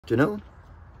afternoon.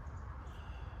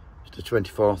 It's the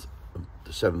 24th of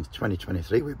the 7th,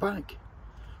 2023. We're back.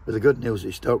 With the good news,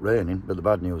 it stopped raining, but the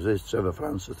bad news is Trevor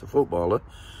Francis, the footballer,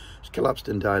 has collapsed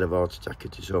and died of a heart attack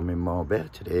at his home in Marbella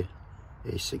today.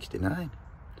 He's 69.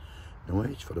 No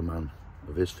age for a man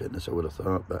of his fitness, I would have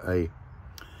thought, but hey,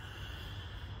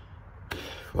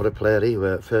 what a player he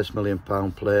was. First £1 million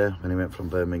player when he went from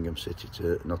Birmingham City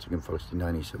to Nottingham Forest in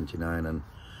 1979, and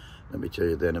let me tell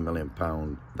you, then £1 million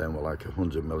then were like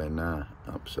 100 million now.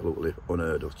 Absolutely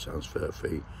unheard of transfer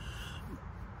fee.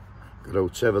 Good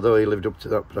old Trevor though, he lived up to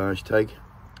that price tag.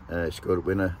 He scored a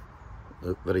winner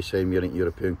the very same year in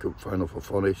European Cup final for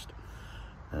Forest.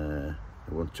 He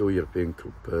won 2 European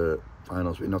Cup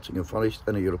finals with Nottingham Forest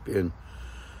and a European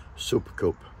Super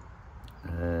Cup.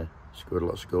 Scored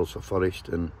lots of goals for Forest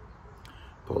and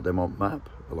put them on map,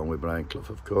 along with Brian Clough,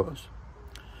 of course.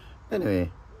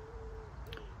 Anyway,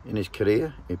 in his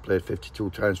career, he played 52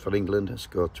 times for England and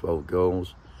scored 12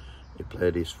 goals. He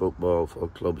played his football for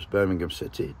clubs Birmingham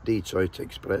City, Detroit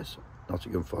Express,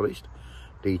 Nottingham Forest,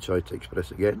 Detroit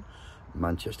Express again,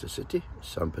 Manchester City,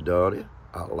 Sampdoria,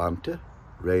 Atlanta,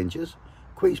 Rangers,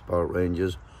 Queen's Park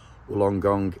Rangers,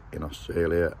 Wollongong in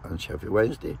Australia and Sheffield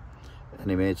Wednesday.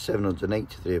 And he made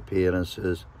 783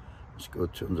 appearances and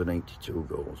scored 282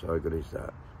 goals. How good is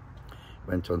that?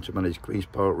 Went on to manage Queen's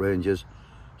Park Rangers,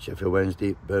 Sheffield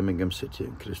Wednesday, Birmingham City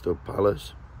and Crystal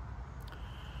Palace.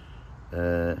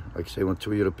 Like I say, won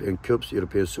 2 European Cups,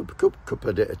 European Super Cup,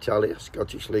 Coppa d'Italia,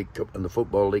 Scottish League Cup and the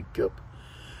Football League Cup.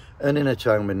 And in a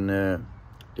time when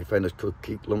defenders could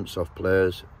kick lumps off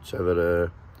players,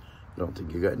 Trevor, I don't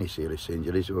think he got any serious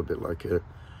injuries. He was a bit like a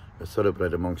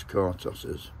thoroughbred amongst car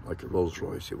tossers, like a Rolls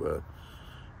Royce he were.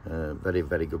 Very,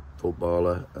 very good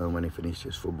footballer, and when he finished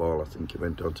his football, I think he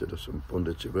went on to do some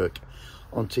punditry work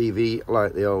on TV,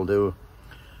 like they all do.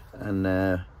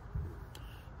 And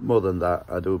more than that,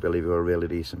 I do believe he was a really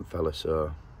decent fella,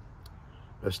 so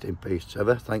rest in peace,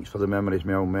 Trevor. Thanks for the memories,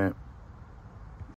 my old mate.